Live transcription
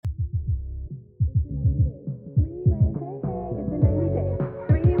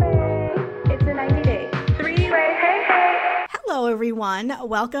everyone.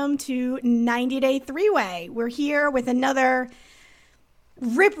 Welcome to 90 Day Three-Way. We're here with another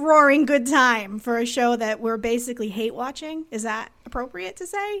rip-roaring good time for a show that we're basically hate watching. Is that appropriate to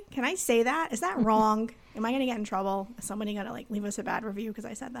say? Can I say that? Is that wrong? Am I going to get in trouble? Is somebody going to leave us a bad review because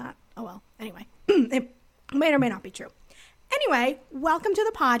I said that? Oh, well. Anyway, it may or may not be true. Anyway, welcome to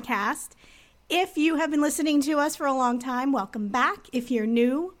the podcast. If you have been listening to us for a long time, welcome back. If you're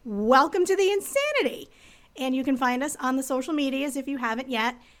new, welcome to the insanity. And you can find us on the social medias if you haven't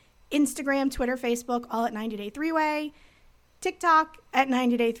yet. Instagram, Twitter, Facebook, all at 90 Day Three-Way. TikTok at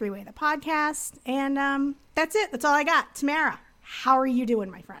 90 Day Three-Way, the podcast. And that's it. That's all I got. Tamara, how are you doing,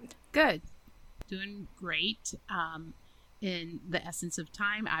 my friend? Good. Doing great. In the essence of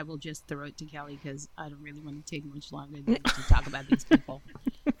time, I will just throw it to Kelly because I don't really want to take much longer to talk about these people.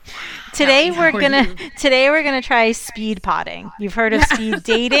 Today we're gonna try speed potting. You've heard of speed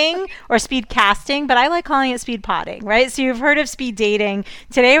dating or speed casting, but I like calling it speed potting, right? So you've heard of speed dating.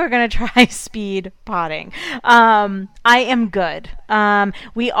 Today we're gonna try speed potting. I am good.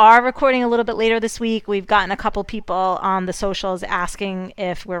 We are recording a little bit later this week. We've gotten a couple people on the socials asking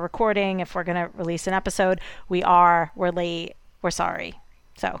if we're recording, if we're gonna release an episode. We're late. We're sorry.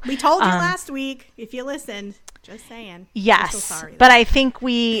 So we told you last week if you listened. Just saying. Yes, so sorry, but I think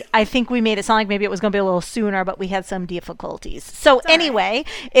we made it sound like maybe it was going to be a little sooner, but we had some difficulties. So anyway,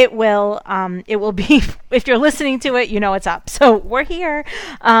 right. It will be, if you're listening to it, you know it's up. So we're here.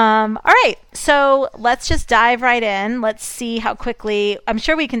 All right, so let's just dive right in. Let's see how quickly. I'm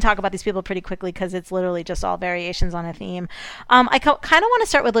sure we can talk about these people pretty quickly because it's literally just all variations on a theme. I kind of want to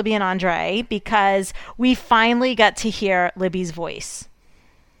start with Libby and Andre because we finally got to hear Libby's voice.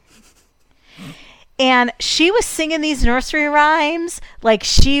 And she was singing these nursery rhymes like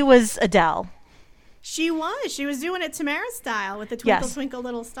she was Adele. She was doing it Tamara style with the Twinkle Twinkle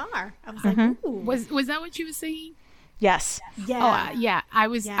Little Star. I was like, ooh. Was that what she was singing? Yes. Yeah. Oh, yeah. I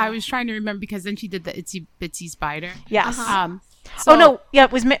was trying to remember because then she did the Itsy Bitsy Spider. Yes.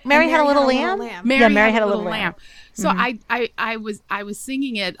 It was Mary Had a Little Lamb? Mary Had a Little Lamb. So mm-hmm. I was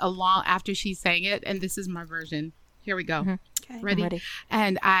singing it along after she sang it, and this is my version. Here we go. Mm-hmm. Okay. Ready?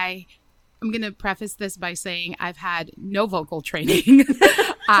 And I'm going to preface this by saying I've had no vocal training.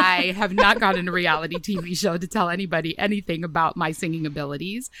 I have not gotten a reality TV show to tell anybody anything about my singing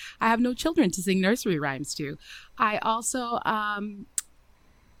abilities. I have no children to sing nursery rhymes to. I also,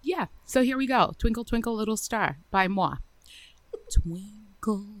 so here we go. Twinkle, Twinkle, Little Star by moi.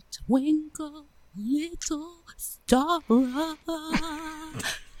 Twinkle, twinkle, little star,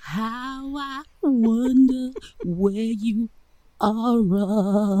 how I wonder where you I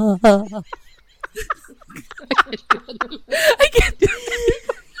can't do it.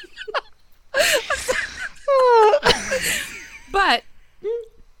 But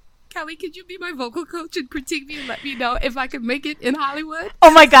Kelly, could you be my vocal coach and critique me and let me know if I could make it in Hollywood?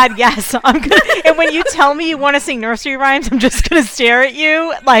 Oh my God, yes. I'm gonna, and when you tell me you want to sing nursery rhymes, I'm just gonna stare at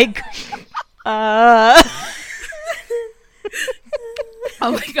you like, Oh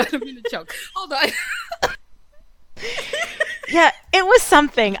my God, I'm gonna choke. Hold on. Yeah, it was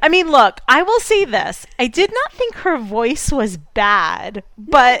something. I mean, look, I will say this. I did not think her voice was bad,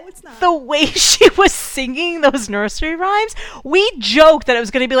 but the way she was singing those nursery rhymes, we joked that it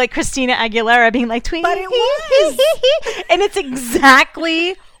was going to be like Christina Aguilera being like, "Twing," but it was. And it's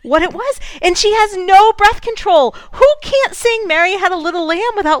exactly what it was. And she has no breath control. Who can't sing Mary Had a Little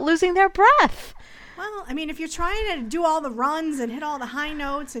Lamb without losing their breath? Well, I mean, if you're trying to do all the runs and hit all the high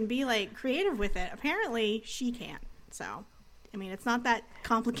notes and be creative with it, apparently she can. So, I mean, it's not that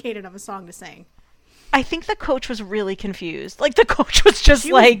complicated of a song to sing. I think the coach was really confused. The coach was just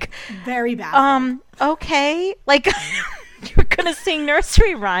very bad. Okay. You're going to sing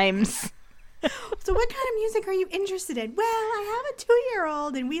nursery rhymes. So what kind of music are you interested in? Well, I have a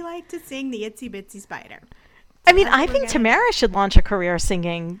 2-year-old and we like to sing the Itsy Bitsy Spider. I mean, I think Tamara should launch a career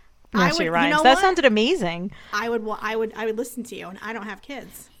singing nursery rhymes. That sounded amazing. I would listen to you, and I don't have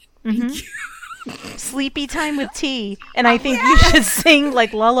kids. Mm-hmm. Sleepy time with tea, and I think you should sing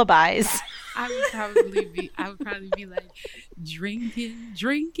lullabies. I would probably be like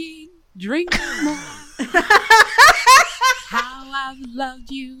drinking more. How I've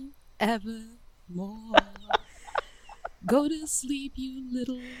loved you evermore. Go to sleep, you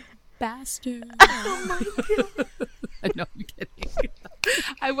little bastard. Oh my God. No, I'm kidding.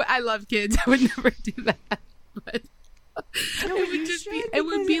 I love kids. I would never do that, but it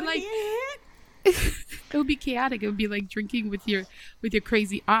would be like. It would be chaotic. It would be like drinking with your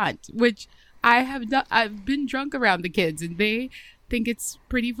crazy aunt, which I've been drunk around the kids and they think it's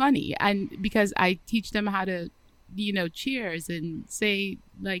pretty funny. And because I teach them how to, cheers and say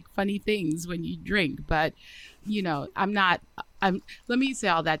funny things when you drink. But, I'm not let me say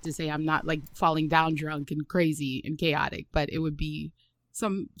all that to say I'm not like falling down drunk and crazy and chaotic, but it would be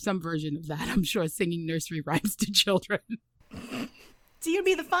some version of that, I'm sure, singing nursery rhymes to children. So you'd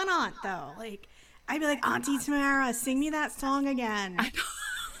be the fun aunt, though. Like, I'd be like, Auntie Tamara, sing me that song again. I know.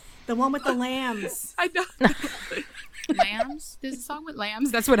 The one with the lambs. I know. Lambs? There's a song with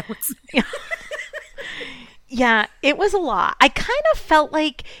lambs? That's what I would say. Yeah, it was a lot. I kind of felt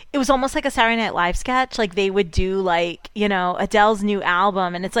like it was almost like a Saturday Night Live sketch. Like they would do like, you know, Adele's new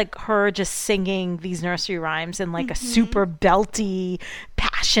album, and it's like her just singing these nursery rhymes in like a super belty,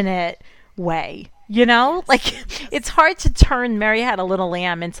 passionate way. You know, like it's hard to turn Mary Had a Little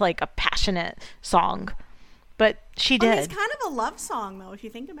Lamb into like a passionate song, but she did. It's kind of a love song, though, if you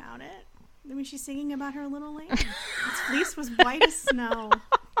think about it. I mean, she's singing about her little lamb. Its fleece was white as snow.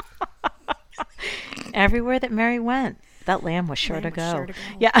 Everywhere that Mary went, that lamb was sure to go.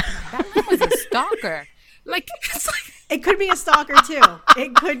 Yeah. That lamb was a stalker. Like, it's like... It could be a stalker, too.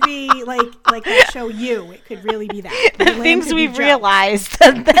 It could be like that show You. It could really be that. The things we've realized,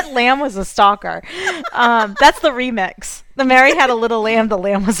 that lamb was a stalker. That's the remix. The Mary Had a Little Lamb, the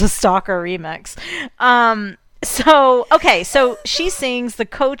lamb was a stalker remix. So she sings. The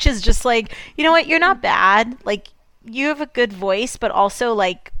coach is just like, you know what? You're not bad. Like, you have a good voice, but also,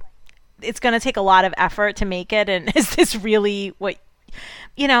 like, it's going to take a lot of effort to make it. And is this really what,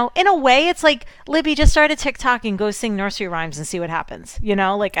 you know, in a way, it's like, Libby, just start a TikTok and go sing nursery rhymes and see what happens. You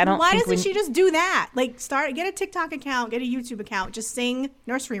know, like, I don't Why doesn't she just do that? Like, get a TikTok account, get a YouTube account, just sing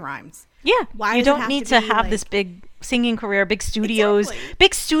nursery rhymes. Yeah. Why you don't need to have this big singing career, big studios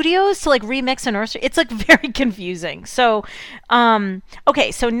to like remix a nursery. It's like very confusing. So,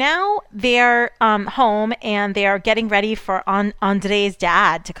 okay. So now they're home and they are getting ready for Andrei's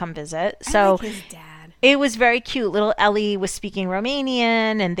dad to come visit. So I like his dad. It was very cute. Little Ellie was speaking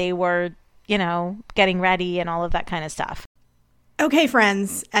Romanian and they were, you know, getting ready and all of that kind of stuff. Okay,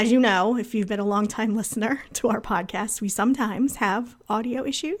 friends, as you know, if you've been a long-time listener to our podcast, we sometimes have audio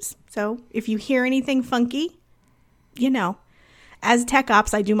issues. So if you hear anything funky, you know, as tech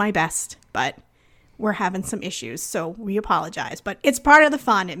ops, I do my best, but we're having some issues. So we apologize, but it's part of the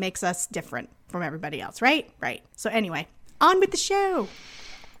fun. It makes us different from everybody else, right? Right. So anyway, on with the show.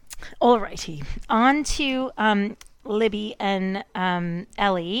 All righty. On to Libby and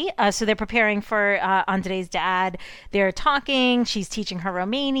Ellie. So they're preparing for Andrei's dad. They're talking. She's teaching her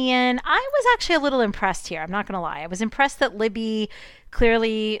Romanian. I was actually a little impressed here. I'm not going to lie. I was impressed that Libby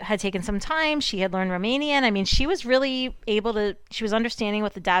clearly had taken some time. She had learned Romanian. I mean, she was really she was understanding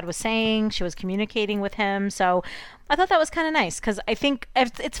what the dad was saying. She was communicating with him. So I thought that was kind of nice because I think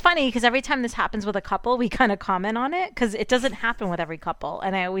it's funny because every time this happens with a couple, we kind of comment on it because it doesn't happen with every couple.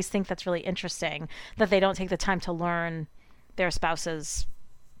 And I always think that's really interesting that they don't take the time to learn their spouse's,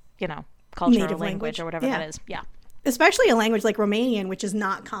 you know, culture native or language or whatever that is. Yeah. Especially a language like Romanian, which is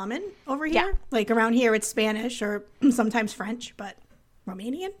not common over here. Yeah. Like around here, it's Spanish or sometimes French, but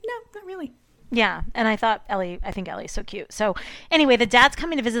Romanian? No, not really. Yeah, and I think Ellie's so cute. So anyway, the dad's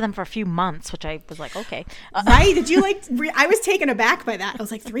coming to visit them for a few months, which I was like, okay. Right? Did you I was taken aback by that. I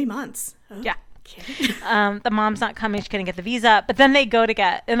was like, 3 months. Oh, yeah. Okay. The mom's not coming. She couldn't get the visa. But then they go to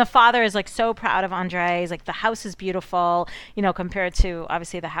and the father is like so proud of Andrei. He's like, the house is beautiful, you know, compared to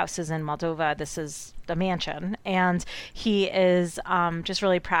obviously the houses in Moldova. This is the mansion. And he is just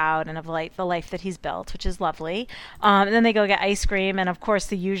really proud and of like the life that he's built, which is lovely. And then they go get ice cream. And of course,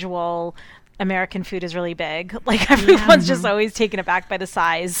 the usual American food is really big. Like everyone's just always taken aback by the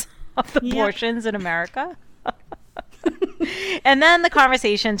size of the portions in America. And then the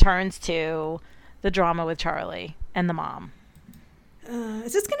conversation turns to the drama with Charlie and the mom.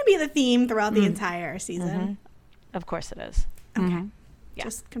 Is this going to be the theme throughout the entire season? Mm-hmm. Of course it is. Okay. Mm-hmm. Yeah.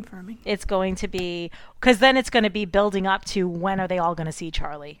 Just confirming. It's going to be, because then it's going to be building up to when are they all going to see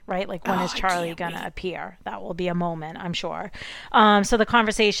Charlie, right? Like when is Charlie going to appear? That will be a moment, I'm sure. So the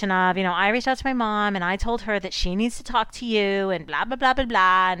conversation of, you know, I reached out to my mom and I told her that she needs to talk to you and blah, blah, blah, blah,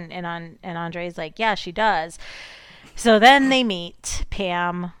 blah. And Andrei's like, yeah, she does. So then they meet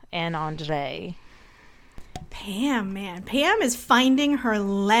Pam and Andrei. Pam, man. Pam is finding her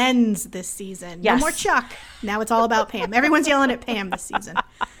lens this season. Yes. No more Chuck. Now it's all about Pam. Everyone's yelling at Pam this season.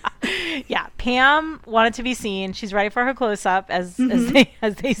 Yeah, Pam wanted to be seen. She's ready for her close-up, as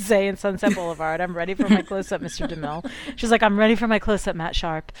they say in Sunset Boulevard. I'm ready for my close-up, Mr. DeMille. She's like, I'm ready for my close-up, Matt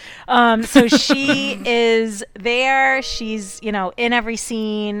Sharp. So she is there. She's, you know, in every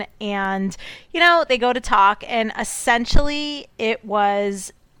scene. And, you know, they go to talk. And essentially it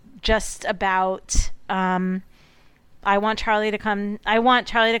was just about... I want Charlie to come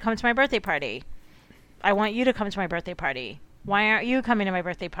to my birthday party. I want you to come to my birthday party. Why aren't you coming to my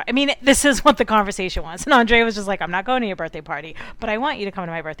birthday party? I mean, this is what the conversation was. And Andrea was just like, I'm not going to your birthday party, but I want you to come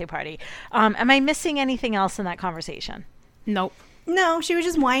to my birthday party. Am I missing anything else in that conversation? Nope. No, she was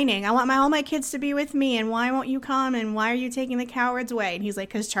just whining. I want all my kids to be with me, and why won't you come? And why are you taking the cowards away? And he's like,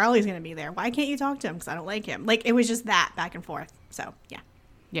 because Charlie's going to be there. Why can't you talk to him? Because I don't like him. Like, it was just that back and forth. So, yeah.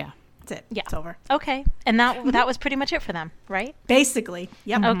 Yeah. That's it. Yeah. It's over. Okay. And that was pretty much it for them, right? Basically.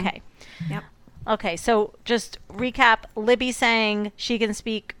 Yep. Okay. Yep. Okay, so just recap. Libby saying she can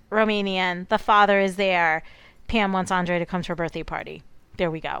speak Romanian. The father is there. Pam wants Andre to come to her birthday party. There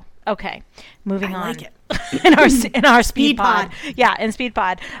we go. Okay, moving on. I like it. in our speed pod. Pod. Yeah, in speed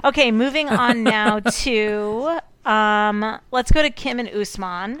pod. Okay, moving on now to let's go to Kim and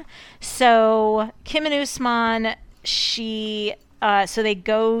Usman. So Kim and Usman, so they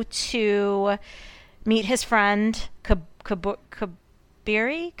go to meet his friend Kabiru.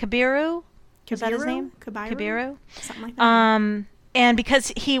 Is that his name? Kabiru? Something like that. And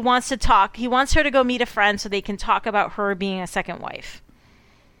because he wants her to go meet a friend so they can talk about her being a second wife.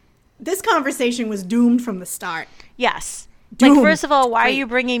 This conversation was doomed from the start. Yes. Doomed. Like, first of all, why Great. are you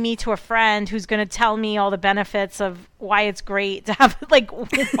bringing me to a friend who's going to tell me all the benefits of why it's great to have, like,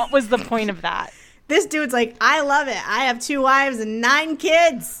 what was the point of that? This dude's like, I love it. I have 2 wives and 9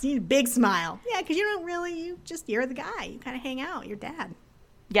 kids. Big smile. Yeah, because you're the guy. You kind of hang out. Your dad.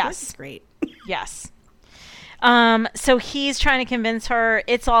 This is Yes. great. Yes. So he's trying to convince her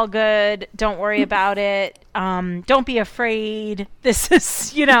it's all good. Don't worry about it. Don't be afraid. This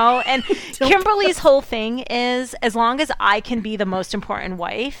is, and Kimberly's whole thing is, as long as I can be the most important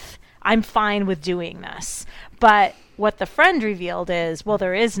wife, I'm fine with doing this. But what the friend revealed is, well,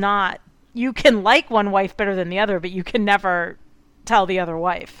 there is not, you can like one wife better than the other, but you can never tell the other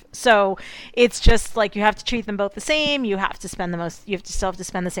wife. So it's just like, you have to treat them both the same. You have to still have to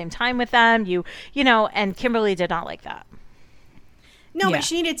spend the same time with them. And Kimberly did not like that. No, Yeah. but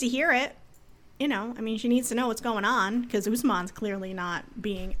she needed to hear it. She needs to know what's going on, because Usman's clearly not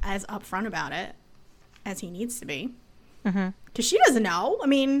being as upfront about it as he needs to be. Because she doesn't know. I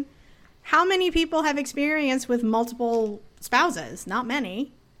mean, how many people have experience with multiple spouses? Not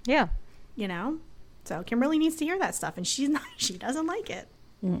many. Yeah. So Kimberly needs to hear that stuff, and she doesn't like it.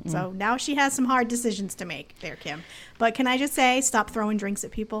 So now she has some hard decisions to make there, Kim. But can I just say, stop throwing drinks at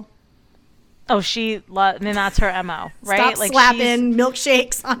people. Oh, that's her MO, right? Stop slapping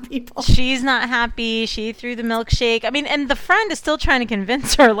milkshakes on people. She's not happy. She threw the milkshake. I mean, and the friend is still trying to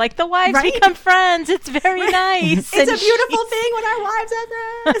convince her, like, the wives become friends. It's very nice. It's a beautiful thing when our wives are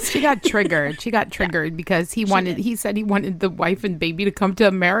friends. She got triggered. Because he said he wanted the wife and baby to come to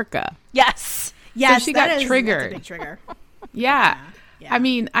America. Yes. Yes, she got that's triggered. a big trigger. Yeah. Yeah. I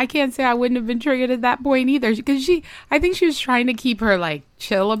mean, I can't say I wouldn't have been triggered at that point either, because I think she was trying to keep her, like,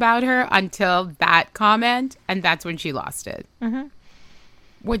 chill about her until that comment, and that's when she lost it.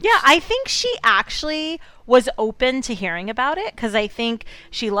 Yeah, I think she actually was open to hearing about it, because I think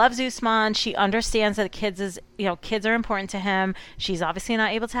she loves Usman. She understands that kids are important to him. She's obviously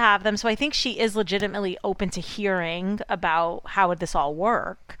not able to have them. So I think she is legitimately open to hearing about how would this all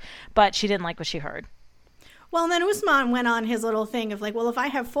work, but she didn't like what she heard. Well, and then Usman went on his little thing of like, well, if I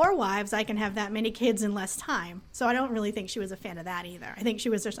have 4 wives, I can have that many kids in less time. So I don't really think she was a fan of that either. I think she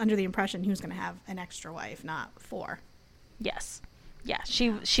was just under the impression he was going to have an extra wife, not 4. Yes. Yeah,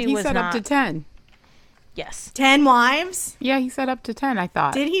 she He was said not. up to 10. Yes. 10 wives? Yeah, he said up to 10, I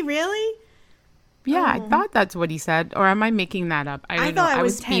thought. Did he really? Yeah, I thought that's what he said. Or am I making that up? I don't know. thought it I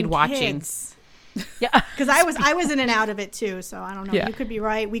was was 10 speed watching. kids. Yeah. Because I was in and out of it too, so I don't know. Yeah. You could be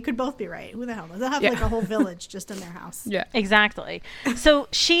right. We could both be right. Who the hell knows? They'll have like a whole village just in their house. Yeah. Exactly. So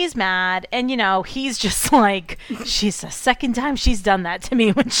she's mad, and he's just like, she's the second time she's done that to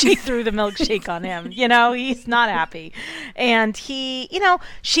me when she threw the milkshake on him. He's not happy. And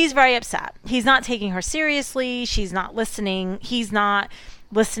she's very upset. He's not taking her seriously. She's not listening. He's not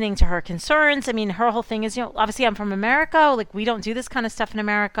listening to her concerns. I mean, her whole thing is, obviously I'm from America. Like, we don't do this kind of stuff in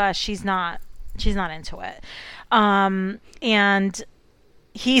America. She's not into it. And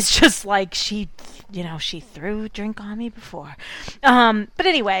he's just like, she threw a drink on me before. But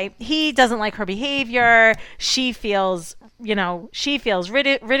anyway, he doesn't like her behavior. She feels ridiculed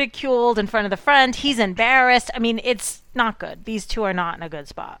in front of the friend. He's embarrassed. I mean, it's not good. These two are not in a good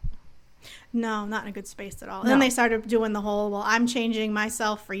spot. No, not in a good space at all. And No. then they started doing the whole, well, I'm changing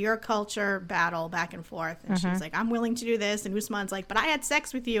myself for your culture battle back and forth. And she was like, I'm willing to do this. And Usman's like, but I had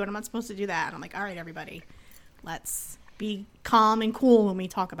sex with you and I'm not supposed to do that. And I'm like, all right, everybody, let's be calm and cool when we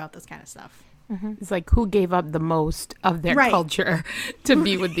talk about this kind of stuff. It's like, who gave up the most of their culture to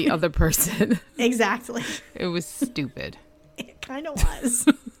be with the other person? Exactly. It was stupid. It kind of was.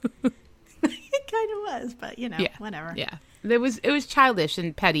 It kind of was, but Yeah. whatever. Yeah. It was childish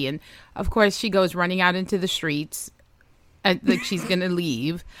and petty, and of course she goes running out into the streets, and like she's gonna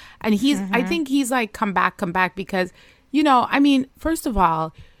leave, and I think he's like, come back, because I mean, first of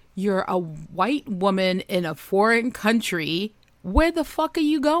all, you're a white woman in a foreign country. Where the fuck are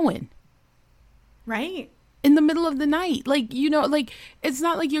you going? Right. In the middle of the night. Like, like, it's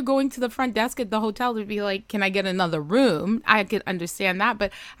not like you're going to the front desk at the hotel to be like, can I get another room? I could understand that.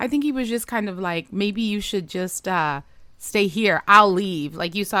 But I think he was just kind of like, maybe you should just stay here. I'll leave.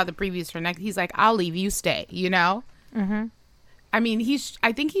 Like you saw the previews for next. He's like, I'll leave. You stay, Mm-hmm. I mean,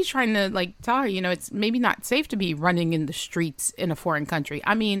 I think he's trying to like tell her, it's maybe not safe to be running in the streets in a foreign country.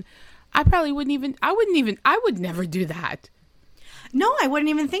 I mean, I would never do that. No, I wouldn't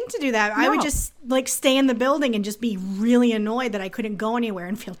even think to do that. No. I would just like stay in the building and just be really annoyed that I couldn't go anywhere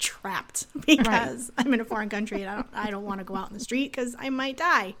and feel trapped because I'm in a foreign country and I don't want to go out in the street because I might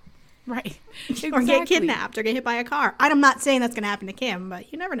die. Right. Exactly. Or get kidnapped or get hit by a car. I'm not saying that's going to happen to Kim,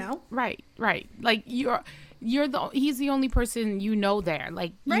 but you never know. Right. Like he's the only person there.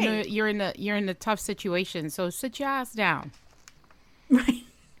 Like right. You're in a tough situation, so sit your ass down. Right.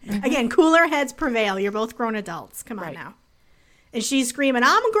 Mm-hmm. Again, cooler heads prevail. You're both grown adults. Come on now. And she's screaming,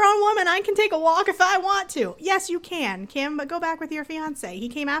 I'm a grown woman. I can take a walk if I want to. Yes, you can, Kim, but go back with your fiance. He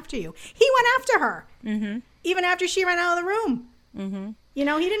came after you. He went after her. Mm-hmm. Even after she ran out of the room. Mm-hmm. He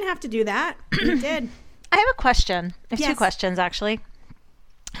didn't have to do that. He did. I have a question. I have two questions, actually.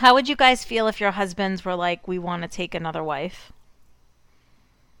 How would you guys feel if your husbands were like, we want to take another wife?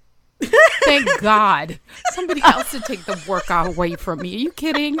 Thank God. Somebody else to take the work away from me. Are you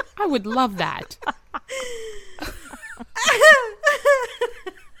kidding? I would love that.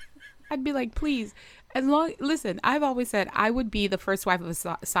 I'd be like, please, listen, I've always said I would be the first wife of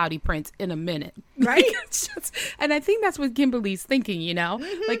a Saudi prince in a minute. Right. And I think that's what Kimberly's thinking,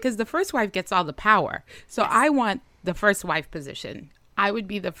 mm-hmm. like, because the first wife gets all the power. So I want the first wife position. I would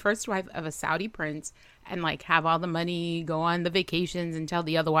be the first wife of a Saudi prince and like have all the money, go on the vacations and tell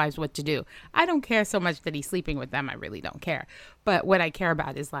the other wives what to do. I don't care so much that he's sleeping with them. I really don't care. But what I care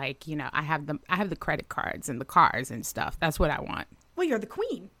about is like, I have the credit cards and the cars and stuff. That's what I want. Well, you're the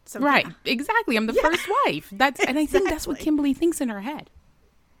queen. So right. Yeah. Exactly. I'm the first wife. And I think that's what Kimberly thinks in her head.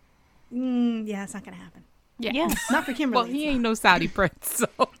 Yeah, it's not going to happen. Yeah. Yes. Not for Kimberly. Well, he ain't no Saudi prince. So.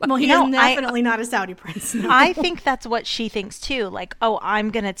 Well, he's definitely not a Saudi prince. No. I think that's what she thinks too. Like, oh,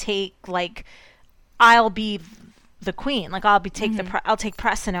 I'm going to take, like, I'll be the queen. Like, I'll take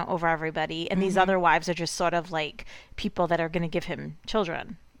precedent over everybody. And these other wives are just sort of like people that are going to give him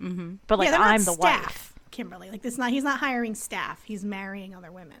children. Mm-hmm. But like, I'm the wife. Kimberly, like, he's not hiring staff. He's marrying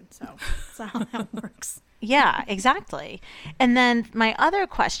other women. So that's not how that works. Yeah, exactly. And then my other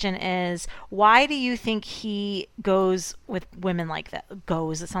question is, why do you think he goes with women like that?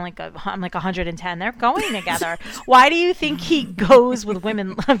 Goes, it sounds like I'm like 110. They're going together. Why do you think he goes with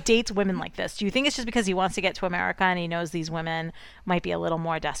women, dates women like this? Do you think it's just because he wants to get to America and he knows these women might be a little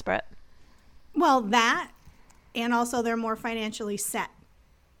more desperate? Well, that, and also they're more financially set,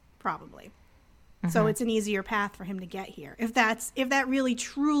 probably. Mm-hmm. So it's an easier path for him to get here. If that really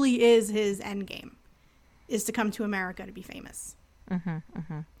truly is his end game, is to come to America to be famous,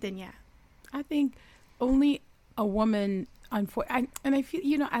 then yeah. I think only a woman, and I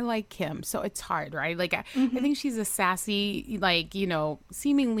feel, I like Kim, so it's hard, right? Like, I think she's a sassy, like,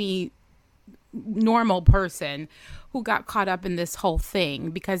 seemingly normal person who got caught up in this whole thing,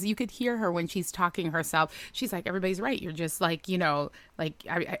 because you could hear her when she's talking herself. She's like, everybody's right. You're just like,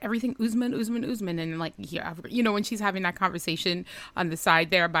 everything Usman. And like, when she's having that conversation on the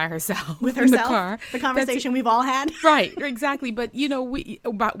side there by herself. With herself? In the car. The conversation we've all had. Right, exactly. But,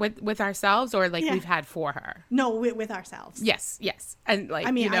 with ourselves, or like we've had for her. No, with ourselves. Yes. And like,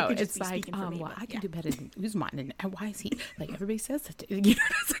 I mean, I could it's just be like, speaking for me, I can do better than Usman. And why is he, like, everybody says that.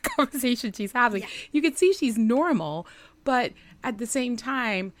 That's a conversation she's having. Yeah. You can see she's normal. But at the same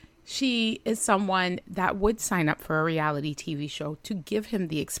time, she is someone that would sign up for a reality TV show to give him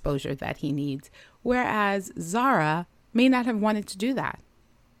the exposure that he needs. Whereas Zara may not have wanted to do that.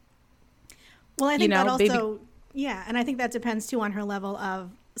 Well, I think that also, and I think that depends too on her level of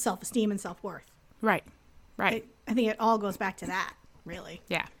self-esteem and self-worth. Right. I think it all goes back to that, really.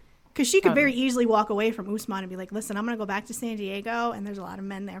 Yeah. Because she could very easily walk away from Usman and be like, listen, I'm going to go back to San Diego, and there's a lot of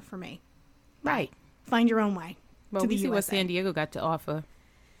men there for me. Right. Find your own way. Well, we see what San Diego got to offer.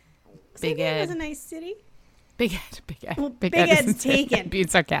 San Diego's a nice city. Big Ed. Well, Big Ed's taken. Being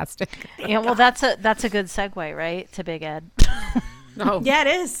sarcastic. Yeah, well, that's a good segue, right, to Big Ed. Oh. Yeah, it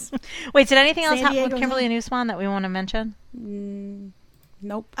is. Wait, did anything else happen with Kimberly and Usman that we want to mention?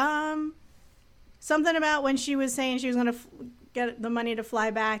 Nope. Something about when she was saying she was going to get the money to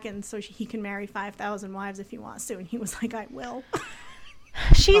fly back, and so he can marry 5,000 wives if he wants to. And he was like, I will.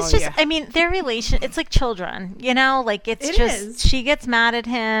 I mean, their relation, it's like children, like it is. She gets mad at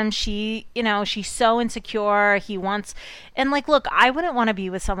him. She, she's so insecure. He wants, and like, look, I wouldn't want to be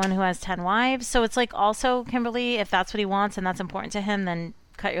with someone who has 10 wives. So it's like, also, Kimberly, if that's what he wants and that's important to him, then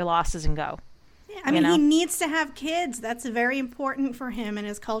cut your losses and go. Yeah, I mean, he needs to have kids. That's very important for him and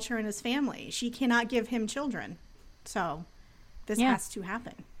his culture and his family. She cannot give him children. So this has to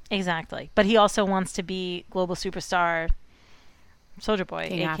happen. Exactly. But he also wants to be global superstar Soldier Boy,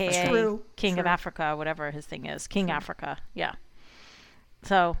 a.k.a. King of Africa, whatever his thing is. King Africa, yeah.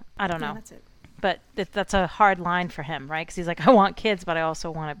 So, I don't know. That's it. But that's a hard line for him, right? Because he's like, I want kids, but I also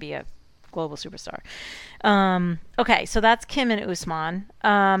want to be a global superstar. Okay, so that's Kim and Usman.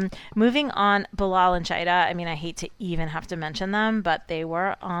 Moving on, Bilal and Shaida. I mean, I hate to even have to mention them, but they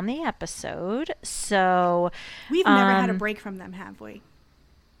were on the episode. So we've never had a break from them, have we?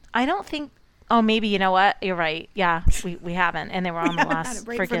 I don't think. Oh, maybe, you know what? You're right. Yeah, we haven't. And they were on the last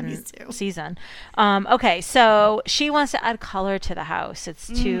freaking season. Okay, so she wants to add color to the house. It's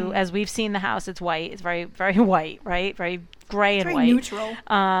too, as we've seen the house, it's white. It's very, very white, right? Very gray and white. Neutral.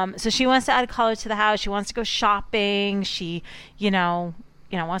 So she wants to add color to the house. She wants to go shopping. She,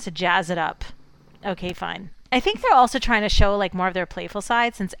 wants to jazz it up. Okay, fine. I think they're also trying to show like more of their playful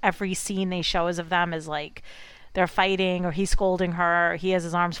side, since every scene they show us of them is like they're fighting, or he's scolding her, or he has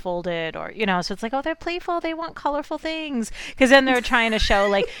his arms folded, or, so it's like, oh, they're playful. They want colorful things. Because then they're trying to show,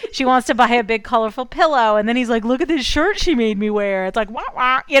 like, she wants to buy a big colorful pillow. And then he's like, look at this shirt she made me wear. It's like, wah,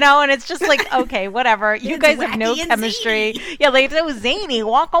 wah, and it's just like, okay, whatever. You guys have no chemistry. Zany. Yeah, like, it was zany,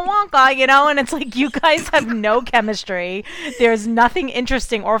 wonka wonka, and it's like, you guys have no chemistry. There's nothing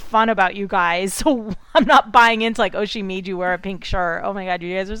interesting or fun about you guys. So I'm not buying into, like, oh, she made you wear a pink shirt. Oh my God,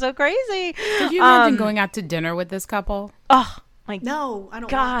 you guys are so crazy. Could you imagine going out to dinner with this couple? Oh my no, I don't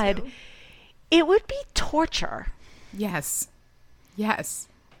God. Want to. It would be torture. Yes.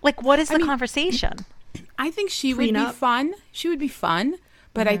 Like, what is the conversation? I think she would be fun. She would be fun,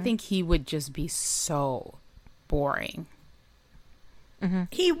 but I think he would just be so boring. Mm-hmm.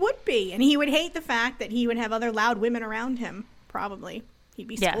 He would be, and he would hate the fact that he would have other loud women around him, probably. He'd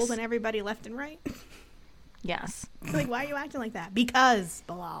be scolding everybody left and right. Yes. Like, why are you acting like that? Because,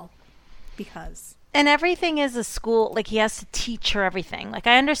 Bilal. Because. And everything is a school, like, he has to teach her everything. Like,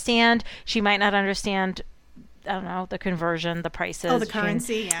 I understand she might not understand, I don't know, the conversion, the prices. Oh, the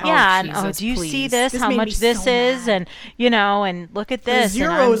currency, yeah. Yeah, Jesus, do you see this? How much this is? Mad. And, and look at this. The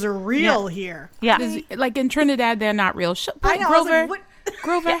zeros are real here. Yeah. Like, in Trinidad, they're not real. I know, Grover,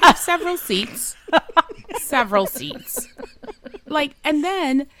 Grover have several seats. Several seats. Like, and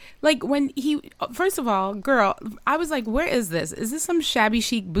then, like, when first of all, girl, I was like, where is this? Is this some shabby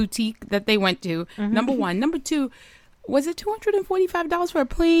chic boutique that they went to? Mm-hmm. Number one. Number two, was it $245 for a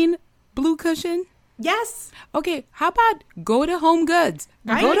plain blue cushion? Yes. Okay, how about go to Home Goods?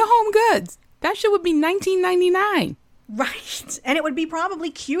 Right? Go to Home Goods. That shit would be $19.99. Right. And it would be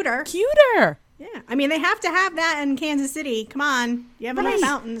probably cuter. Yeah, I mean, they have to have that in Kansas City. Come on. You have enough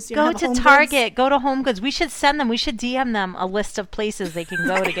mountains. You go to Target. Go to Home Goods. We should send them. We should DM them a list of places they can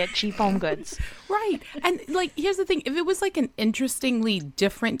go to get cheap home goods. Right. And, like, here's the thing. If it was, like, an interestingly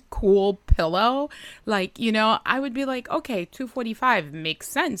different, cool pillow, like, I would be like, okay, $245 makes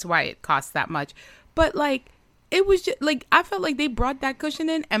sense why it costs that much. But, like, it was just, like, I felt like they brought that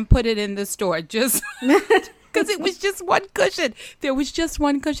cushion in and put it in the store just... Because it was just one cushion. There was just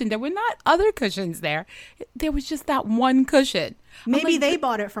one cushion. There were not other cushions there. There was just that one cushion. Maybe they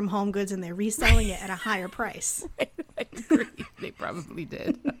bought it from Home Goods and they're reselling it at a higher price. I agree. They probably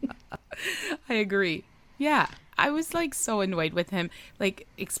did. I agree. Yeah. I was like so annoyed with him, like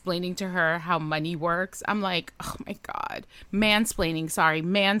explaining to her how money works. I'm like, oh my God.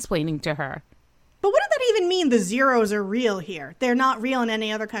 Mansplaining to her. But what does that even mean? The zeros are real here. They're not real in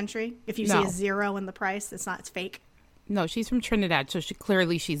any other country. If you see a zero in the price, it's fake. No, she's from Trinidad, so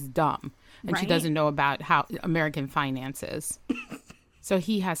she's dumb. And she doesn't know about how American finance is. So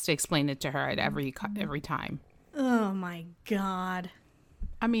he has to explain it to her at every time. Oh, my God.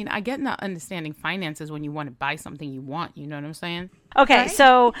 I mean, I get not understanding finances when you want to buy something you want. You know what I'm saying? Okay, right?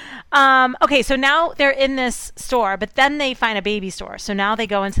 So now they're in this store, but then they find a baby store. So now they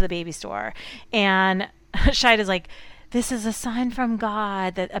go into the baby store, and Shaida's like, this is a sign from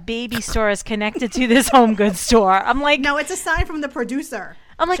God that a baby store is connected to this home goods store. I'm like, no, it's a sign from the producer.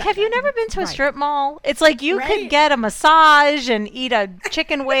 I'm like, have you never been to a strip mall? It's like you could get a massage and eat a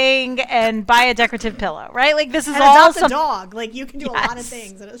chicken wing and buy a decorative pillow, right? Like this is and all adopt a dog. Like you can do a lot of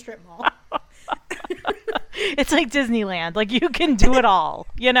things at a strip mall. It's like Disneyland. Like you can do it all,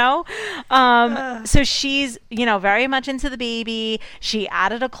 you know? So she's, you know, very much into the baby. She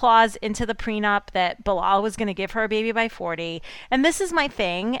added a clause into the prenup that Bilal was going to give her a baby by 40. And this is my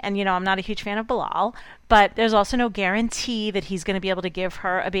thing. And, you know, I'm not a huge fan of Bilal, but there's also no guarantee that he's going to be able to give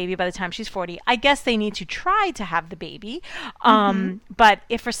her a baby by the time she's 40. I guess they need to try to have the baby. But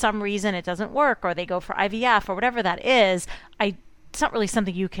if for some reason it doesn't work or they go for IVF or whatever that is, it's not really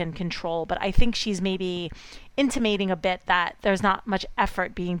something you can control, but I think she's maybe intimating a bit that there's not much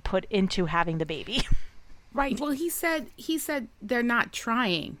effort being put into having the baby. Right. Well, he said they're not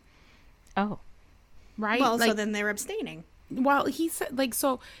trying. Oh. Right? Well, like, so then they're abstaining. Well, he said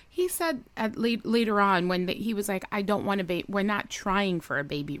later on when he was like, I don't want to be, we're not trying for a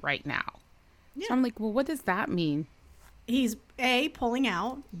baby right now. Yeah. So I'm like, well, what does that mean? He's A, pulling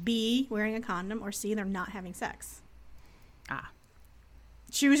out, B, wearing a condom, or C, they're not having sex. Ah.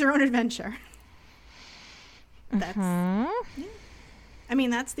 Choose your own adventure. That's, yeah. I mean,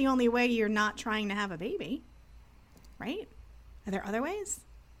 that's the only way you're not trying to have a baby, right? Are there other ways?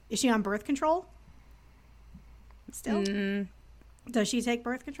 Is she on birth control? Still? Does she take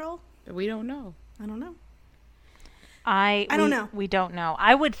birth control? We don't know. I don't know. I don't know. We don't know.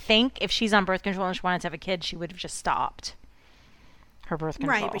 I would think if she's on birth control and she wanted to have a kid, she would have just stopped her birth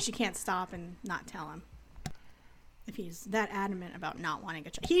control. Right, but she can't stop and not tell him. If he's that adamant about not wanting a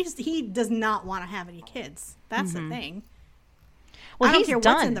child. He does not want to have any kids. That's the thing. Well, I don't he's care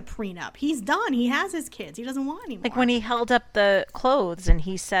done. what's in the prenup. He's done. He has his kids. He doesn't want any more. Like when he held up the clothes and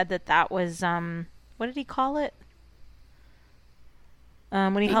he said that was, what did he call it?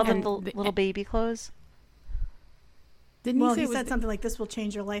 When he held up the little baby clothes? Didn't he said something like, this will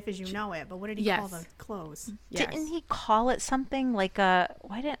change your life as you know it. But what did he call the clothes? Yes. Didn't he call it something like I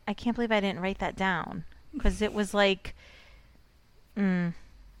can't believe I didn't write that down. Because it was like, it's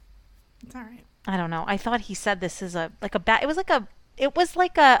all right. I don't know. I thought he said this is it was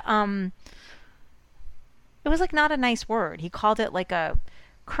not a nice word. He called it like a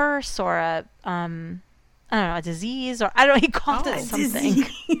curse or a disease, or I don't know. He called it something.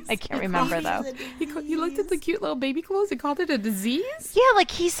 I can't remember though. He looked at the cute little baby clothes and called it a disease? Yeah,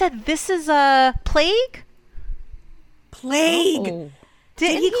 like he said, this is a plague? Plague. Oh.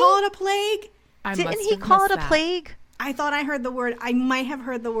 Did he call it a plague? Didn't he call it a plague? I thought I heard the word. I might have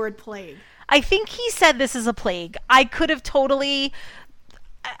heard the word plague. I think he said this is a plague. I could have totally.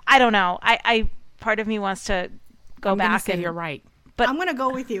 I don't know. I part of me wants to go back and you're right. But I'm going to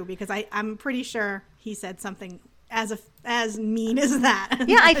go with you because I'm pretty sure he said something as mean as that.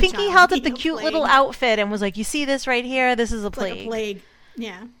 Yeah, I think he held up the cute little outfit and was like, "You see this right here? This is a plague." Like a plague.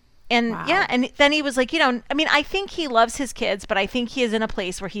 Yeah. And and then he was like, I think he loves his kids, but I think he is in a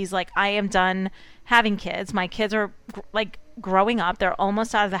place where he's like, I am done having kids. My kids are like growing up. They're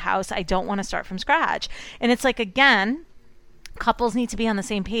almost out of the house. I don't want to start from scratch. And it's like, again, couples need to be on the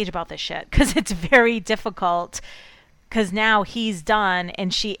same page about this shit because it's very difficult because now he's done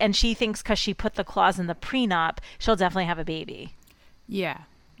and she thinks because she put the clause in the prenup, she'll definitely have a baby. Yeah.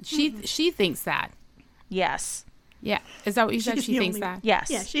 She thinks that. Yes. Yeah. Is that what you said? She thinks that?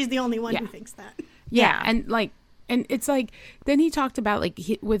 Yes. Yeah, she's the only one who thinks that. Yeah. And it's like, then he talked about like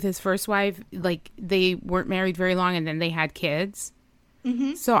with his first wife, like they weren't married very long and then they had kids.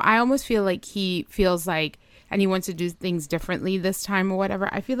 Mm-hmm. So I almost feel like he feels like, and he wants to do things differently this time or whatever.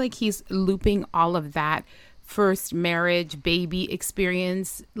 I feel like he's looping all of that first marriage, baby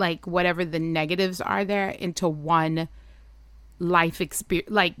experience, like whatever the negatives are there into one life experience,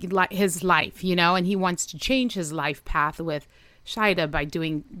 like his life, and he wants to change his life path with Shaida by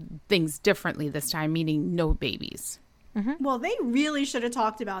doing things differently this time, meaning no babies. Mm-hmm. Well, they really should have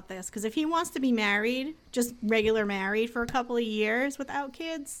talked about this because if he wants to be married, just regular married for a couple of years without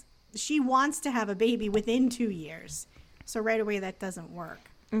kids, she wants to have a baby within 2 years. So right away, that doesn't work.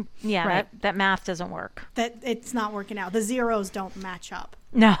 Yeah, right? that math doesn't work. That it's not working out. The zeros don't match up.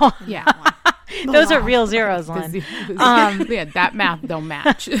 No. Yeah. Those are real zeros, Lynn. Yeah, that math don't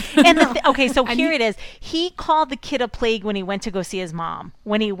match. And okay, so here it is. He called the kid a plague when he went to go see his mom.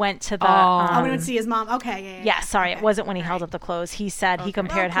 When he went to the... when he went to see his mom. Okay, yeah. Sorry, it wasn't when he held up the clothes. He said he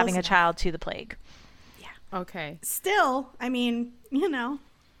compared having a child to the plague. Yeah. Okay. Still, I mean, yes.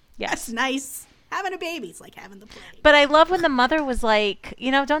 That's nice. Having a baby's like having the plague. But I love when the mother was like,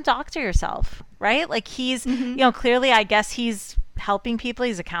 don't doctor yourself, right? Like he's, clearly I guess he's helping people.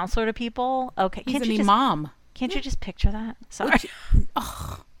 He's a counselor to people. Okay. He's an imam. Can't you just picture that? Sorry.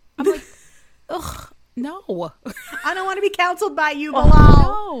 I'm like, ugh, no. I don't want to be counseled by you, Bilal.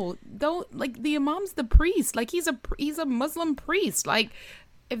 No, don't. Like the imam's the priest. Like he's a Muslim priest. Like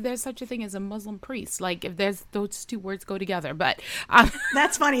if there's such a thing as a Muslim priest, like if there's those two words go together. But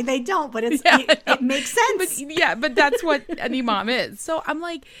that's funny. They don't, but it makes sense. But that's what an imam is. So I'm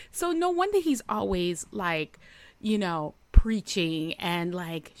like, so no wonder he's always like, preaching and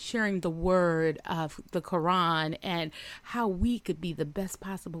like sharing the word of the Quran and how we could be the best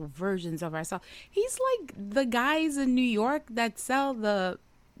possible versions of ourselves. He's like the guys in New York that sell the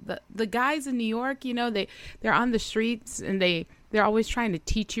guys in New York, they're on the streets and they're always trying to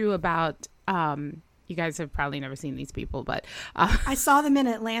teach you about, you guys have probably never seen these people, but I saw them in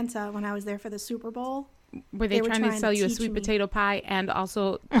Atlanta when I was there for the Super Bowl. Were they trying to sell you a sweet potato pie and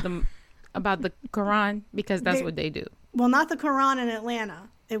also about the Quran? Because that's what they do. Well, not the Quran in Atlanta.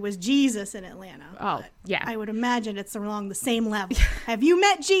 It was Jesus in Atlanta. Oh, yeah. I would imagine it's along the same level. Have you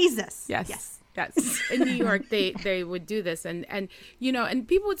met Jesus? Yes. In New York, they would do this, and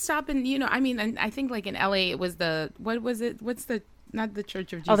people would stop and and I think like in LA it was not the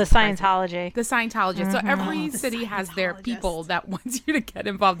Church of Jesus. Oh, the Scientology. The Scientology. Mm-hmm. So every city has their people that wants you to get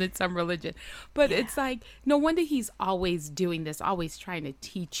involved in some religion. But it's like, no wonder he's always doing this, always trying to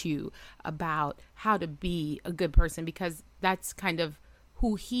teach you about how to be a good person, because that's kind of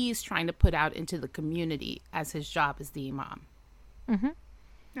who he's trying to put out into the community as his job as the imam.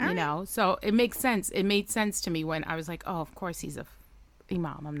 Mm-hmm. So it makes sense. It made sense to me when I was like, oh, of course he's a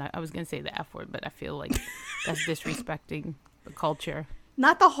imam. I was going to say the F word, but I feel like that's disrespecting the culture.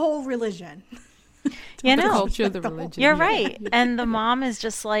 Not the whole religion. The culture of the religion. You're right. And the mom is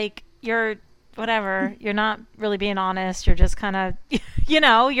just like, you're whatever. You're not really being honest. You're just kind of,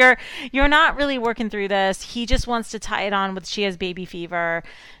 you're not really working through this. He just wants to tie it on with she has baby fever.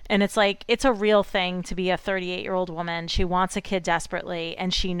 And it's like, it's a real thing to be a 38-year-old woman. She wants a kid desperately,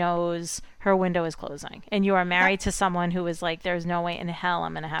 and she knows her window is closing. And you are married to someone who is like, there's no way in hell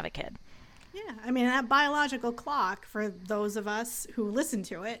I'm going to have a kid. Yeah, I mean, that biological clock, for those of us who listen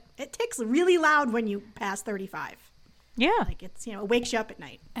to it, it ticks really loud when you pass 35. Yeah. Like it's, it wakes you up at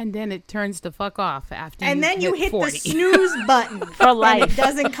night. And then it turns the fuck off after and then you hit 40. the snooze button. For life. And it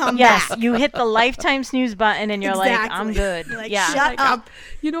doesn't come back. Yes, you hit the lifetime snooze button and you're like, I'm good. Like, yeah. shut up.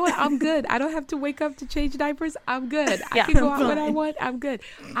 You know what? I'm good. I don't have to wake up to change diapers. I'm good. I can go out when I want. I'm good.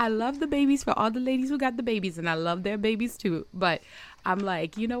 I love the babies for all the ladies who got the babies, and I love their babies too. But I'm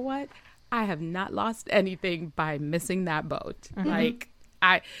like, you know what? I have not lost anything by missing that boat. Mm-hmm. Like,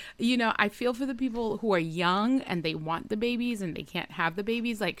 I feel for the people who are young and they want the babies and they can't have the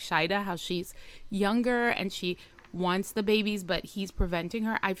babies, like Shida, how she's younger and she wants the babies, but he's preventing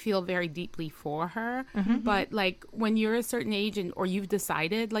her. I feel very deeply for her. Mm-hmm. But like when you're a certain age or you've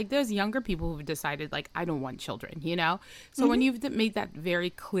decided, like there's younger people who've decided like, I don't want children, So when you've made that very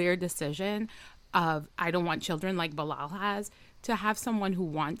clear decision of I don't want children like Bilal has, to have someone who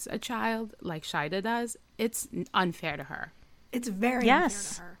wants a child like Shida does, it's unfair to her. It's very unfair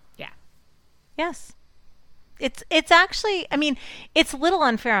to her. Yeah. Yes. It's actually, I mean, it's a little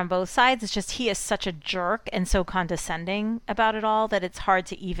unfair on both sides. It's just he is such a jerk and so condescending about it all that it's hard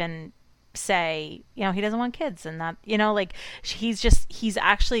to even say, he doesn't want kids and that, like he's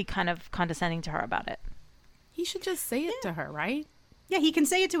actually kind of condescending to her about it. He should just say it to her, right? Yeah, he can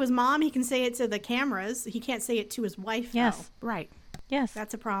say it to his mom. He can say it to the cameras. He can't say it to his wife, Yes. though. Right. Yes.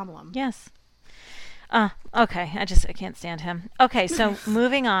 That's a problem. Yes. Okay. I can't stand him. Okay, so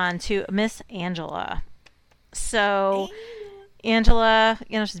moving on to Miss Angela. So Angela,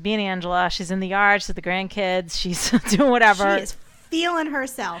 she's being Angela. She's in the yard. She's with the grandkids. She's doing whatever. She is feeling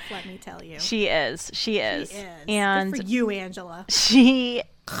herself, let me tell you. She is. And good for you, Angela. She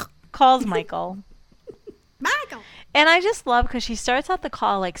calls Michael. Michael. And I just love because she starts out the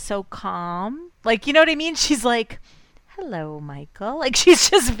call like so calm. Like, you know what I mean? She's like, hello, Michael. Like she's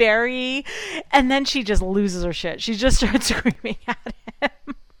just very, and then she just loses her shit. She just starts screaming at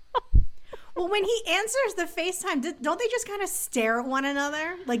him. Well, when he answers the FaceTime, don't they just kind of stare at one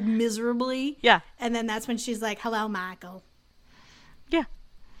another like miserably? Yeah. And then that's when she's like, hello, Michael. Yeah.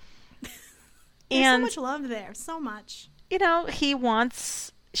 There's so much love there. So much.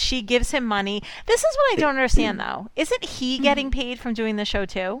 She gives him money. This is what I don't understand, though. Isn't he getting paid from doing the show,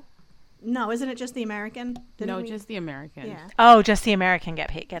 too? No, isn't it just the American? Just the American. Yeah. Oh, just the American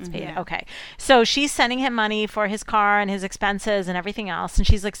gets paid. Yeah. Okay. So she's sending him money for his car and his expenses and everything else. And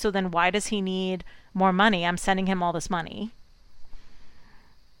she's like, so then why does he need more money? I'm sending him all this money.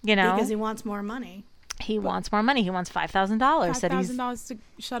 Because he wants more money. He wants more money. He wants $5,000. $5,000 to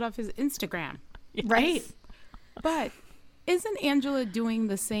shut off his Instagram. Yes. Right. But isn't Angela doing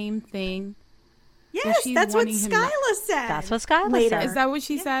the same thing? Yes, that's what Skyla said. That's what Skyla said. Is that what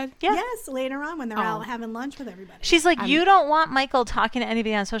she said? Yeah. Yes, later on when they're out having lunch with everybody. She's like, you don't want Michael talking to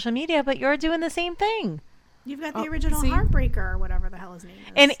anybody on social media, but you're doing the same thing. You've got the original Heartbreaker or whatever the hell his name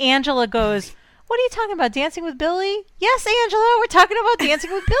is. And Angela goes, what are you talking about? Dancing with Billy? Yes, Angela, we're talking about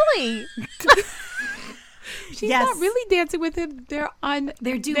Dancing with Billy. She's not really dancing with him. They're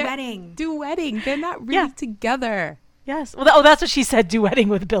duetting. They're not really together. Yes. Well, that's what she said, duetting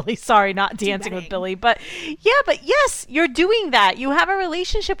with Billy. Sorry, not dancing with Billy. But yes, you're doing that. You have a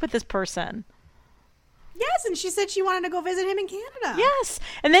relationship with this person. Yes, and she said she wanted to go visit him in Canada. Yes.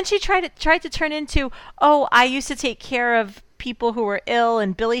 And then she tried to turn into, I used to take care of people who were ill,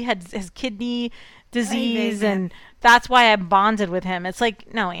 and Billy had his kidney disease, and that's why I bonded with him. It's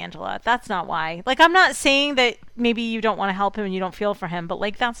like, no, Angela, that's not why. Like, I'm not saying that maybe you don't want to help him and you don't feel for him, but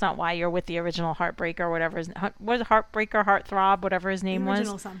like, that's not why you're with the original Heartbreaker or whatever Heartbreaker, Heartthrob, whatever his name was.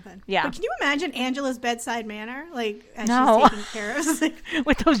 Original something. Yeah. But can you imagine Angela's bedside manner? Like, as no. she's taking care of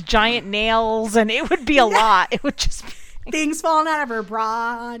with those giant nails, and it would be a lot. It would just be things falling out of her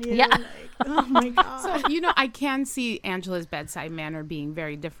bra on you. Yeah. Like, oh my God. So, I can see Angela's bedside manner being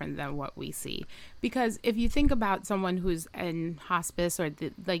very different than what we see. Because if you think about someone who's in hospice or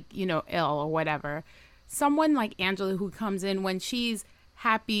ill or whatever, someone like Angela who comes in when she's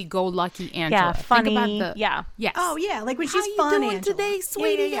happy-go-lucky Angela. Yeah, funny. Think about yes. Oh, yeah, like when she's fun, fun, Angela. Today,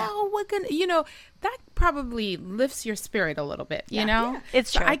 sweetie? Yeah. Oh, what gonna, that probably lifts your spirit a little bit, you know? Yeah.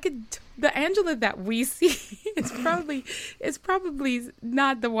 It's true. The Angela that we see is probably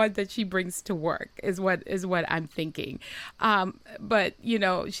not the one that she brings to work is what I'm thinking. But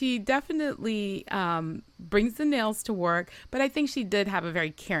she definitely brings the nails to work, but I think she did have a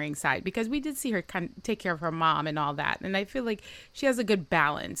very caring side because we did see her kind of take care of her mom and all that. And I feel like she has a good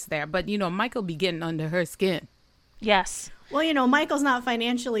balance there, but Michael be getting under her skin. Yes. Well, Michael's not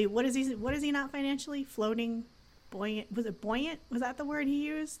financially, what is he not financially? Floating? Buoyant? Was it buoyant? Was that the word he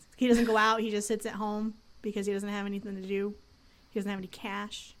used? He doesn't go out. He just sits at home because he doesn't have anything to do. He doesn't have any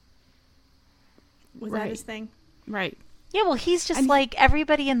cash. Was that his thing? Right. Yeah, well, he's just like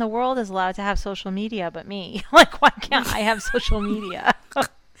everybody in the world is allowed to have social media but me. Like, why can't I have social media?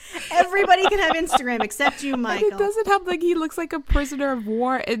 Everybody can have Instagram except you, Michael. And it doesn't help like he looks like a prisoner of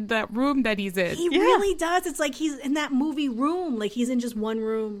war in that room that he's in. He really does. It's like he's in that movie Room. Like he's in just one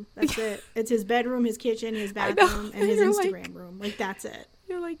room. That's it. It's his bedroom, his kitchen, his bathroom, and his Instagram room. Like that's it.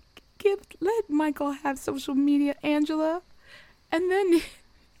 You're like, let Michael have social media, Angela. And then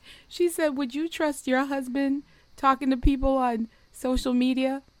she said, would you trust your husband talking to people on social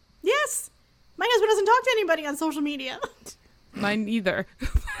media? Yes. My husband doesn't talk to anybody on social media. Mine either.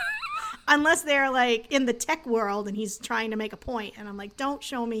 Unless they're like in the tech world and he's trying to make a point. And I'm like, don't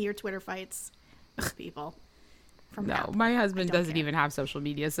show me your Twitter fights with people. No, my husband doesn't even have social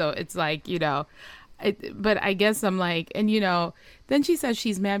media. So it's like, but I guess I'm like, and then she says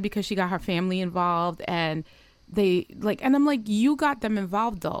she's mad because she got her family involved and and I'm like, you got them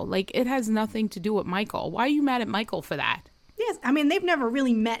involved though. Like it has nothing to do with Michael. Why are you mad at Michael for that? Yes. I mean, they've never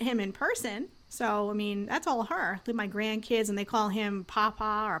really met him in person. So, I mean, that's all her. Like my grandkids, and they call him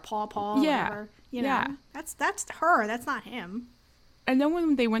Papa or Paw or whatever. That's her. That's not him. And then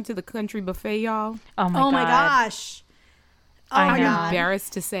when they went to the country buffet, y'all. Oh my gosh. I'm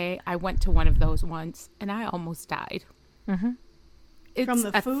embarrassed to say I went to one of those once, and I almost died. Mm-hmm. It's from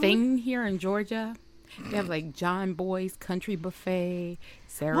the food? Thing here in Georgia. They have like John Boy's Country Buffet,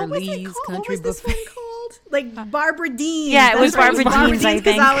 Sarah Lee's Country Buffet. This one called? Like Barbara Dean. Yeah, it was Barbara Dean's, I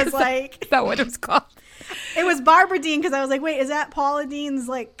think. I was like, is that what it was called? It was Barbara Dean because I was like, wait, is that Paula Dean's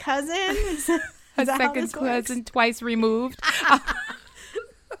like cousin? Is a second cousin twice removed.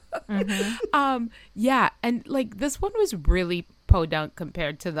 Mm-hmm. Yeah, and like this one was really podunk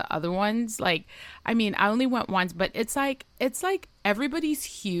compared to the other ones. Like, I mean, I only went once, but it's like everybody's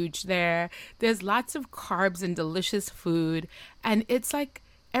huge there. There's lots of carbs and delicious food, and it's like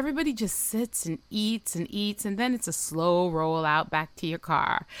everybody just sits and eats, and then it's a slow roll out back to your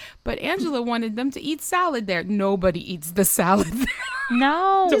car. But Angela wanted them to eat salad there. Nobody eats the salad there.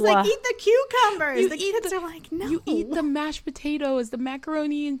 No. She's like, eat the cucumbers. The kids are like, no. You eat the mashed potatoes, the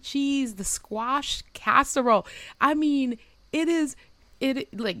macaroni and cheese, the squash casserole. I mean, it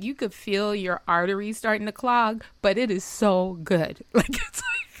like you could feel your arteries starting to clog, but it is so good. Like it's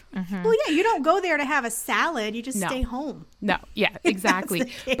like. Mm-hmm. Well, yeah, you don't go there to have a salad. You just stay home. No, yeah, exactly.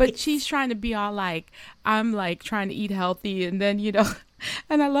 But she's trying to be all like, I'm like trying to eat healthy. And then,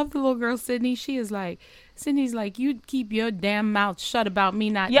 and I love the little girl, Sydney's like, you keep your damn mouth shut about me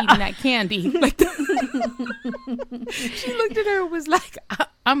not eating that candy. Like, she looked at her and was like,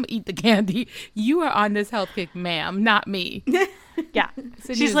 I'm going to eat the candy. You are on this health kick, ma'am, not me. Yeah.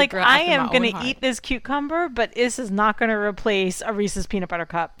 She's like, I am going to eat this cucumber, but this is not going to replace a Reese's peanut butter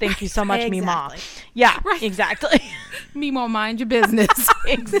cup. Thank you so much, Meemaw. Exactly. Yeah, right. Exactly. Meemaw, mind your business.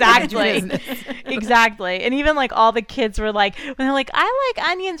 Exactly. Exactly. And even like all the kids were like, when they're like, I like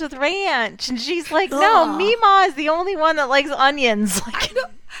onions with ranch. And she's like, no, Mima is the only one that likes onions. Like,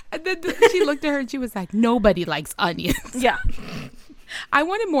 and then she looked at her and she was like, nobody likes onions. Yeah. I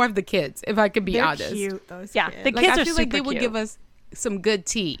wanted more of the kids, if I could be honest. They're cute, those Yeah, kids. the Like, kids I are feel super like they would cute. give us some good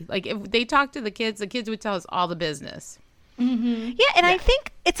tea. Like if they talked to the kids would tell us all the business. Yeah, and I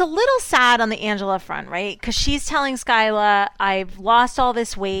think it's a little sad on the Angela front, right? Because she's telling Skyla, I've lost all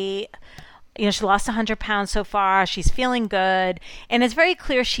this weight. You know, she lost 100 pounds so far. She's feeling good. And it's very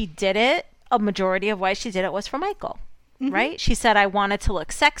clear she did it. A majority of why she did it was for Michael, right? She said, I wanted to look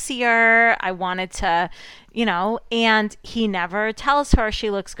sexier. I wanted to, you know, and he never tells her she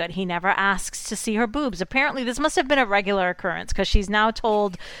looks good. He never asks to see her boobs. Apparently, this must have been a regular occurrence because she's now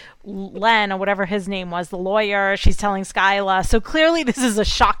told Len, or whatever his name was, the lawyer. She's telling Skyla. So clearly this is a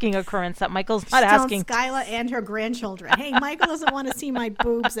shocking occurrence that Michael's not asking. Skyla and her grandchildren. Hey, Michael doesn't want to see my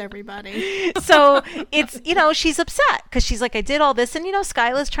boobs, everybody. So it's, you know, she's upset because she's like, I did all this. And, you know,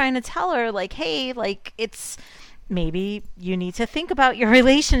 Skyla's trying to tell her like, hey, like it's maybe you need to think about your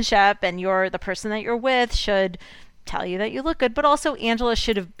relationship and the person that you're with should tell you that you look good, but also Angela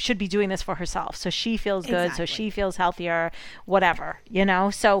should be doing this for herself so she feels good, so she feels healthier, whatever, you know.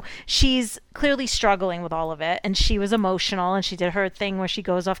 So she's clearly struggling with all of it, and she was emotional, and she did her thing where she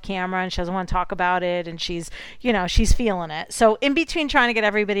goes off camera and she doesn't want to talk about it, and she's, you know, she's feeling it. So in between trying to get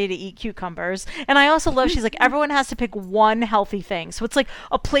everybody to eat cucumbers, and I also love she's like, everyone has to pick one healthy thing, so it's like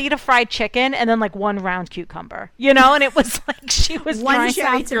a plate of fried chicken and then like one round cucumber, you know. And it was like she was one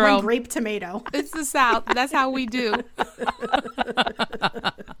cherry South girl. one grape tomato. It's the South. That's how we do.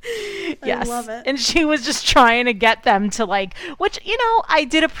 Yes. I love it. And she was just trying to get them to like, which, you know, I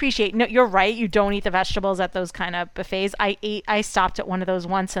did appreciate. No, you're right. You don't eat the vegetables at those kind of buffets. I stopped at one of those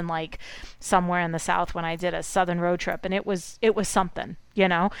once in like somewhere in the South when I did a Southern road trip, and it was something, you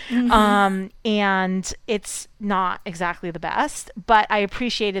know. And it's not exactly the best, but I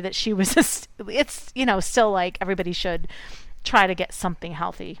appreciated that she was it's, you know, still like everybody should try to get something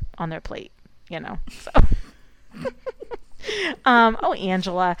healthy on their plate, you know. So oh,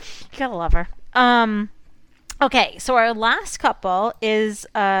 Angela, you gotta love her. Okay, so our last couple is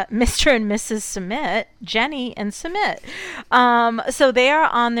Mr. and Mrs. Sumit, Jenny and Sumit. So they are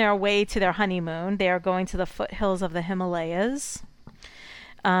on their way to their honeymoon. They are going to the foothills of the Himalayas.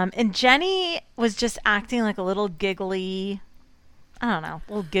 And Jenny was just acting like a little giggly, I don't know,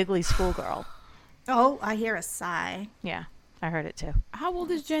 little giggly schoolgirl. Oh, I hear a sigh. Yeah, I heard it too. How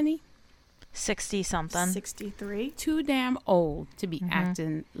old is Jenny? 60 something. 63. Too damn old to be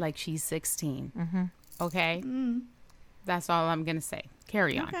acting like she's 16. Okay? That's all I'm going to say.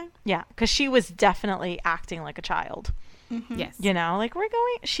 Carry on. Okay. Yeah, because she was definitely acting like a child. Yes. You know, like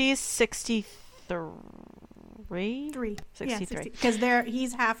she's 63. 63. 63. Because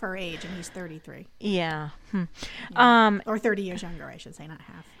he's half her age and he's 33. Yeah. Or 30 years younger, I should say, not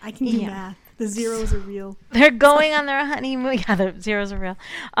half. I can do math. The zeros are real. They're going on their honeymoon. Yeah, the zeros are real.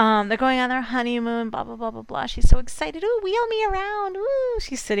 They're going on their honeymoon, blah, blah, blah, blah, blah. She's so excited. Ooh, wheel me around. Ooh,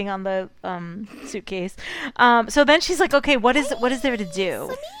 she's sitting on the suitcase. So then she's like, okay, what is there to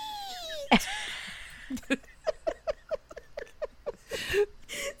do?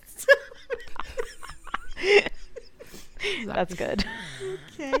 That's good.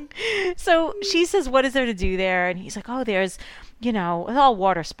 Okay. So she says, what is there to do there? And he's like, oh, there's, you know, it's all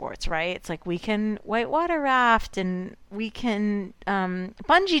water sports, right? It's like we can whitewater raft and we can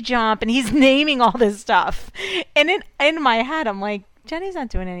bungee jump. And he's naming all this stuff. And in my head, I'm like, Jenny's not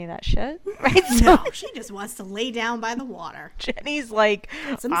doing any of that shit, right? So No, she just wants to lay down by the water. Jenny's like,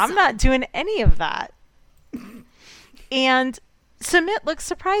 Some I'm sun. not doing any of that. And Sumit looks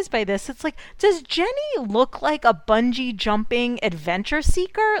surprised by this. It's like, does Jenny look like a bungee jumping adventure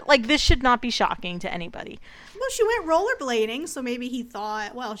seeker? Like, this should not be shocking to anybody. Well, she went rollerblading, so maybe he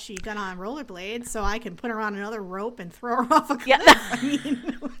thought, well, she got on rollerblades, so I can put her on another rope and throw her off a cliff. Yeah. I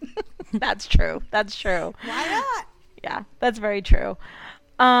mean, That's true. That's true. why not? Yeah, that's very true.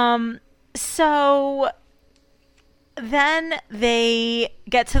 So then they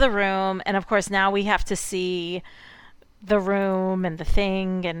get to the room, and of course now we have to see the room and the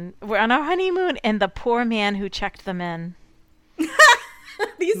thing, and we're on our honeymoon, and the poor man who checked them in.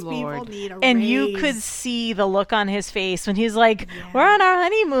 These Lord. people need a And raise. you could see the look on his face when he's like, we're on our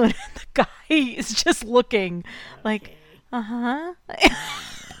honeymoon. And the guy is just looking like, uh-huh.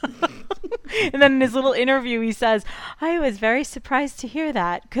 And then in his little interview, he says, I was very surprised to hear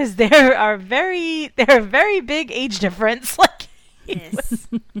that because there are very big age difference. Like, Yes.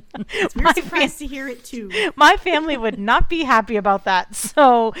 We're surprised to hear it too. My family would not be happy about that.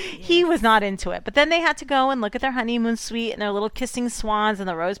 So he was not into it. But then they had to go and look at their honeymoon suite and their little kissing swans and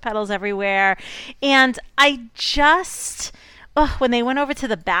the rose petals everywhere. And I just... when they went over to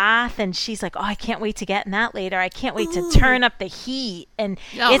the bath and she's like, I can't wait to get in that later. I can't wait to turn up the heat. And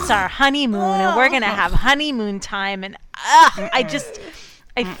it's our honeymoon and we're going to have honeymoon time. And I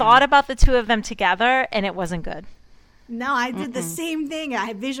thought about the two of them together and it wasn't good. No, I did the same thing.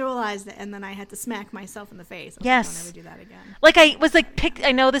 I visualized it and then I had to smack myself in the face. Yes. I'll never do that again. Like I was like,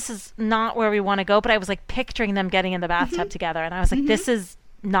 I know this is not where we want to go, but I was like picturing them getting in the bathtub together. And I was like, this is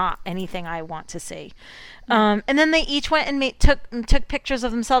not anything I want to see. And then they each went and took pictures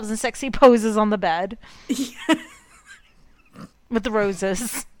of themselves in sexy poses on the bed with the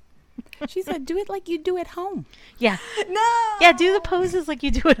roses. She said, do it like you do at home. Yeah. No. Yeah, do the poses like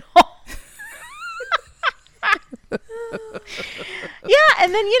you do at home. Yeah,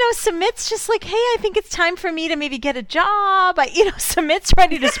 and then, Sumit's just like, hey, I think it's time for me to maybe get a job. Sumit's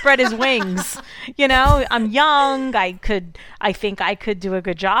ready to spread his wings. I'm young. I think I could do a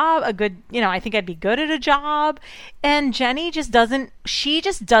good job. I think I'd be good at a job. And Jenny just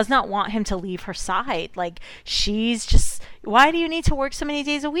does not want him to leave her side. Like, she's just, why do you need to work so many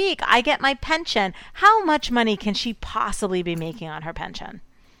days a week? I get my pension. How much money can she possibly be making on her pension?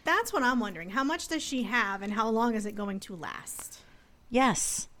 That's what I'm wondering. How much does she have and how long is it going to last?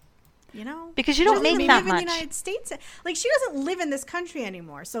 Yes. Because you she don't make even that live much. in the United States. Like, she doesn't live in this country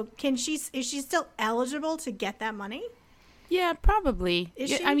anymore. So is she still eligible to get that money? Yeah, probably.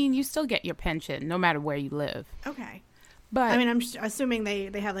 Is she? I mean, you still get your pension no matter where you live. Okay. But I'm assuming they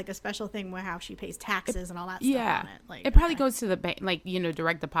have like a special thing where how she pays taxes and all that stuff on it. Like, it probably goes to the bank, like,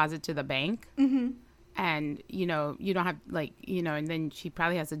 direct deposit to the bank. Mm-hmm. And, you don't have, like, and then she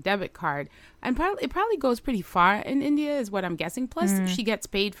probably has a debit card. And it probably goes pretty far in India is what I'm guessing. Plus, she gets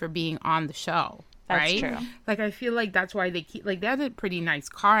paid for being on the show, right? That's true. Like, I feel like that's why they keep, like, they have a pretty nice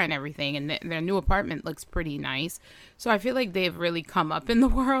car and everything. And their new apartment looks pretty nice. So I feel like they've really come up in the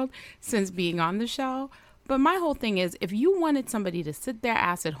world since being on the show. But my whole thing is, if you wanted somebody to sit their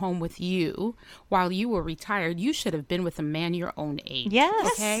ass at home with you while you were retired, you should have been with a man your own age.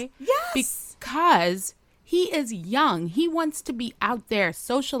 Yes. Okay? Yes. Because he is young. He wants to be out there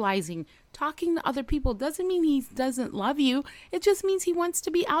socializing, talking to other people. Doesn't mean he doesn't love you. It just means he wants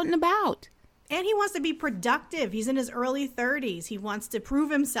to be out and about. And he wants to be productive. He's in his early 30s. He wants to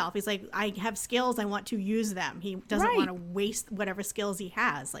prove himself. He's like, I have skills. I want to use them. He doesn't want to waste whatever skills he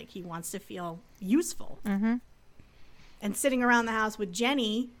has. Like, he wants to feel useful. Mm-hmm. And sitting around the house with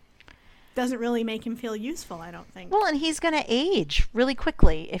Jenny doesn't really make him feel useful, I don't think. Well, and he's going to age really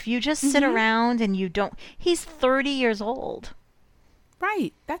quickly. If you just sit around and you don't... He's 30 years old.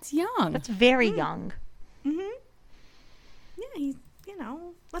 Right. That's young. That's very young. Mm-hmm. Yeah, he's,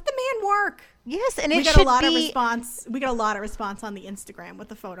 let the man work. Yes, and we got a lot of response. We got a lot of response on the Instagram with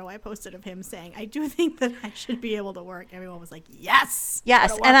the photo I posted of him saying, "I do think that I should be able to work." Everyone was like, "Yes,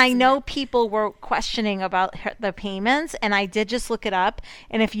 yes." And I know people were questioning about the payments, and I did just look it up.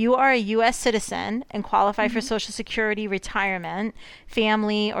 And if you are a U.S. citizen and qualify for Social Security, retirement,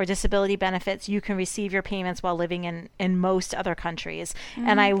 family, or disability benefits, you can receive your payments while living in most other countries.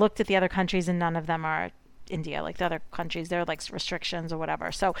 And I looked at the other countries, and none of them are India. Like the other countries, there are like restrictions or whatever,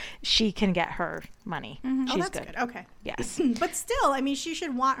 so she can get her money. She's that's good. Okay. Yes. But still, I mean, she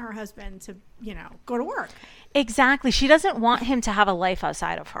should want her husband to go to work. Exactly. She doesn't want him to have a life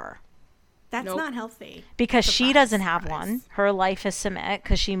outside of her. That's not healthy. Because she doesn't have one. Her life is Sumit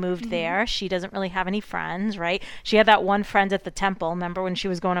because she moved there. She doesn't really have any friends, right? She had that one friend at the temple. Remember when she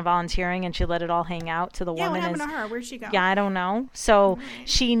was going to volunteering and she let it all hang out to the Yeah, one? what happened to her? Where'd she go? Yeah, I don't know. So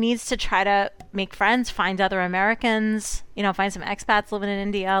she needs to try to make friends, find other Americans, find some expats living in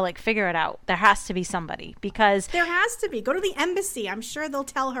India, like figure it out. There has to be somebody because... There has to be. Go to the embassy. I'm sure they'll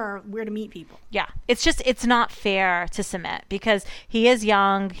tell her where to meet people. Yeah. it's not fair to Sumit because he is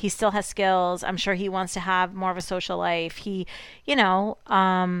young. He still has skills. I'm sure he wants to have more of a social life. He,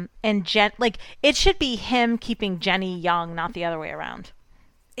 and Jen, like it should be him keeping Jenny young, not the other way around.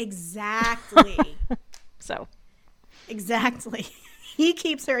 Exactly. So. Exactly. He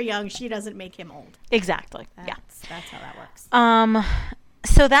keeps her young. She doesn't make him old. Exactly. That's how that works.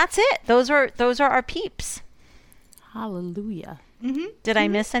 So that's it. Those are our peeps. Hallelujah. Did I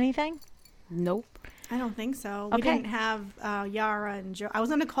miss anything? Nope. I don't think so. Okay. We didn't have Yara and I was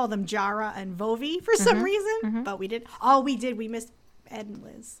going to call them Jara and Vovi for some reason, but we did. We missed Ed and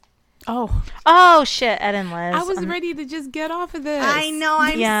Liz. Oh shit, Ed and Liz. I was ready to just get off of this. I know.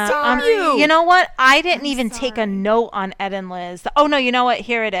 I'm sorry. You know what? I didn't even take a note on Ed and Liz. Oh no, you know what?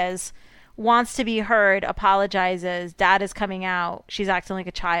 Here it is. wants to be heard, apologizes, dad is coming out, she's acting like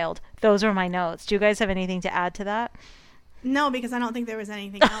a child. Those are my notes. Do you guys have anything to add to that? No, because I don't think there was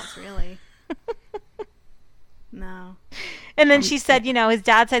anything else really. No. And then she said, you know, his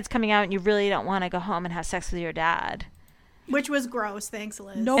dad side's coming out and you really don't want to go home and have sex with your dad. Which was gross. Thanks,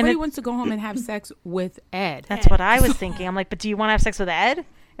 Liz. Nobody wants to go home and have sex with Ed. That's what I was thinking. I'm like, but do you want to have sex with Ed? You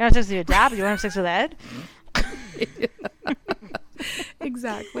want to have sex with your dad, but you want to have sex with Ed?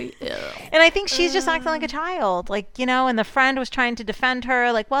 Exactly. And I think she's just acting like a child. Like, you know, and the friend was trying to defend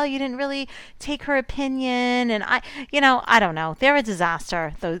her. Like, well, you didn't really take her opinion. And I don't know. They're a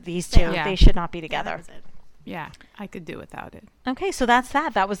disaster, these two. Yeah. They should not be together. Yeah, I could do without it. Okay, so that's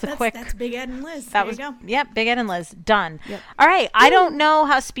that. That was quick. That's Big Ed and Liz. There you go. Yep, Big Ed and Liz. Done. Yep. All right. I don't know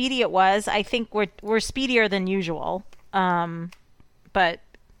how speedy it was. I think we're speedier than usual. But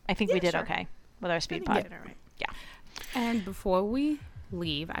I think we did okay with our speed pod. All right. Yeah. And before we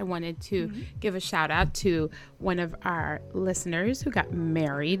leave, I wanted to give a shout out to one of our listeners who got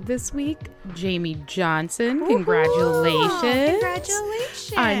married this week, Jamie Johnson. Congratulations.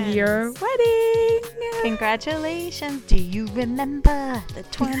 Congratulations On your wedding. Congratulations. Do you remember the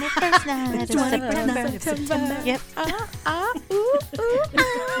 21st night of September? Yep.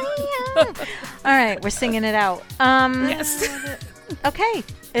 All right, we're singing it out. Yes. Okay.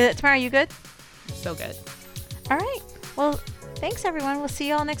 Tamara, you good? So good. All right. Well, thanks everyone. We'll see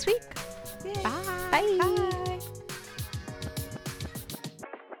you all next week. Bye. Bye.